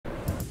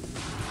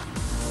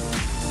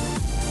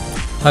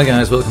Hi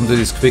guys, welcome to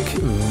this quick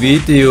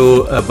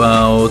video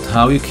about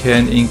how you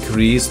can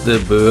increase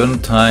the burn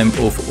time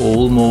of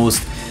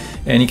almost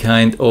any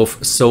kind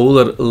of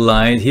solar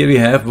light. Here we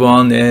have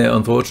one.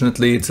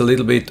 Unfortunately it's a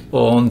little bit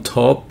on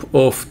top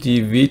of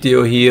the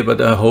video here,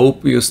 but I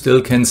hope you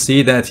still can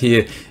see that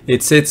here.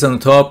 It sits on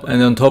top,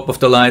 and on top of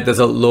the light there's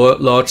a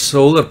large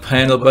solar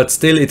panel, but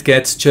still it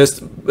gets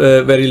just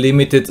very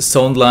limited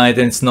sunlight,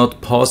 and it's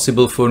not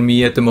possible for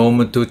me at the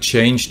moment to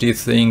change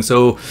this thing.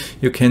 So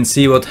you can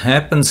see what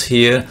happens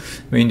here.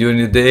 I mean, during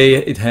the day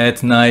it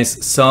had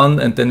nice sun,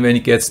 and then when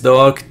it gets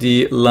dark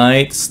the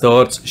light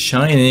starts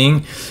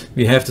shining.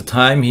 We have the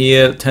time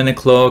here, 10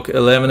 o'clock,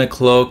 11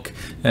 o'clock,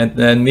 and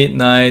then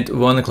midnight,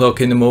 1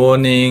 o'clock in the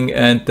morning,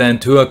 and then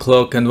 2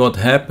 o'clock. And what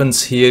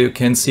happens here, you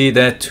can see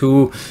that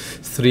 2,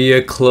 3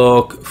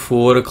 o'clock,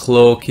 4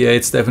 o'clock, yeah,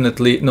 it's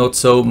definitely not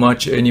so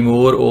much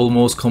anymore,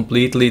 almost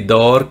completely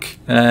dark.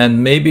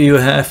 And maybe you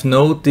have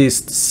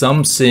noticed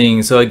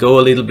something. So I go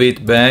a little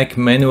bit back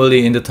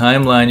manually in the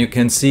timeline. You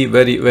can see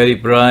very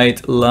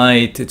bright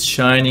light. It's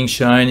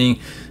shining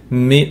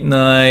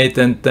midnight,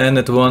 and then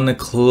at 1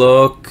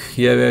 o'clock,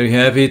 yeah, there you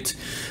have it.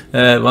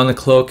 1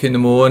 o'clock in the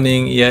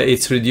morning, yeah,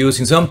 it's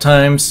reducing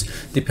sometimes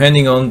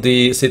depending on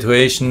the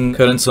situation,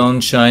 current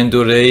sunshine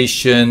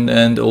duration,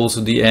 and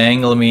also the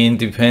angle. I mean,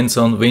 depends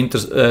on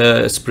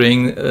winter,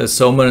 spring,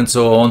 summer, and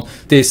so on.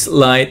 This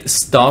light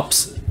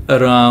stops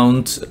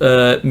around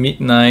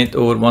midnight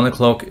or 1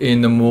 o'clock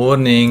in the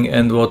morning.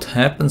 And what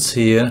happens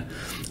here,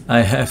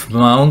 I have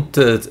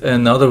mounted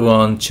another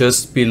one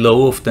just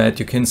below of that.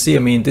 You can see, I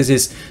mean, this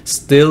is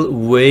still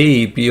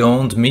way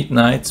beyond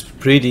midnight. It's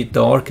pretty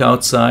dark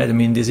outside. I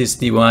mean, this is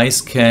the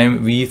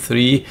Cam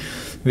V3,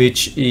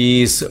 which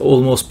is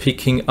almost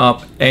picking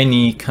up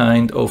any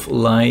kind of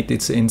light.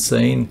 It's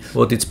insane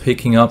what it's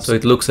picking up. So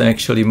it looks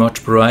actually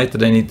much brighter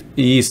than it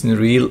is in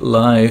real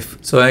life.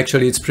 So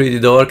actually it's pretty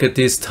dark at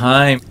this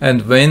time.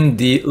 And when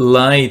the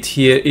light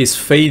here is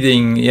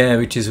fading, yeah,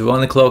 which is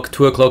 1 o'clock,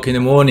 2 o'clock in the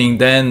morning,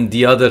 then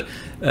the other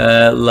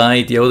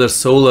light, the other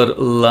solar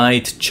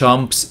light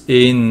jumps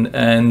in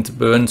and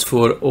burns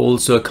for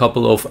also a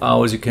couple of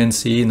hours. You can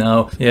see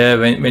now, yeah,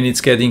 when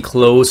it's getting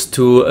close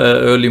to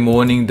early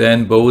morning,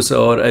 then both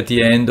are at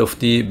the end of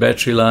the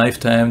battery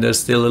lifetime. There's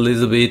still a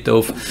little bit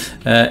of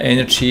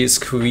energy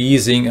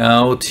squeezing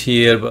out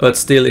here, but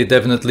still it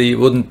definitely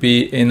wouldn't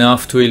be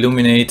enough to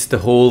illuminate the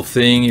whole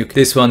thing.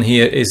 This one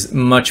here is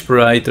much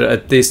brighter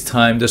at this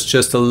time. There's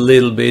just a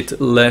little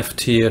bit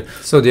left here.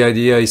 So the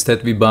idea is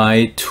that we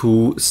buy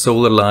 2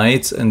 solar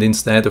lights, and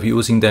instead of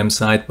using them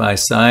side by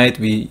side,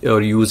 we are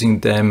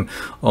using them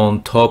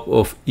on top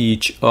of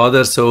each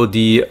other. So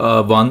the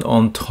one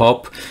on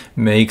top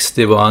makes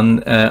the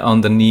one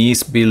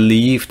underneath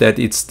believe that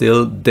it's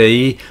still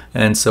day,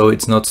 and so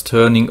it's not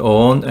turning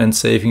on and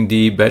saving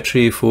the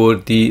battery for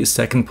the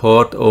second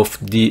part of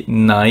the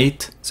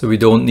night. So we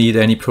don't need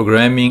any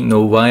programming,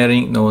 no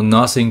wiring, no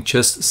nothing,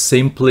 just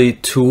simply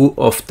 2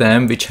 of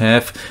them which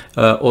have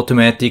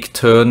automatic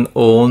turn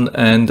on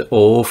and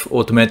off,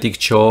 automatic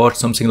charge,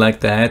 something like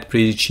that,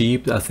 pretty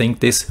cheap. I think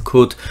this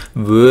could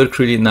work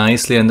really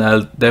nicely, and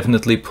I'll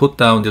definitely put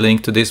down the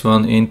link to this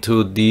one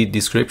into the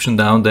description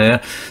down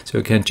there, so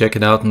you can check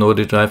it out and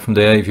order it right from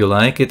there if you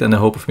like it. And I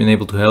hope I've been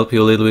able to help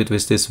you a little bit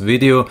with this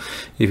video.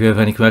 If you have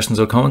any questions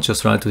or comments,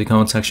 just write to the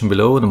comment section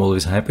below, and I'm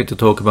always happy to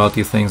talk about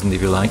these things. And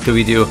if you like the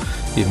video,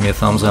 give me a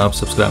thumbs up,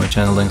 subscribe my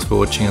channel. Thanks for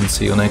watching, and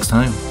see you next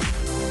time.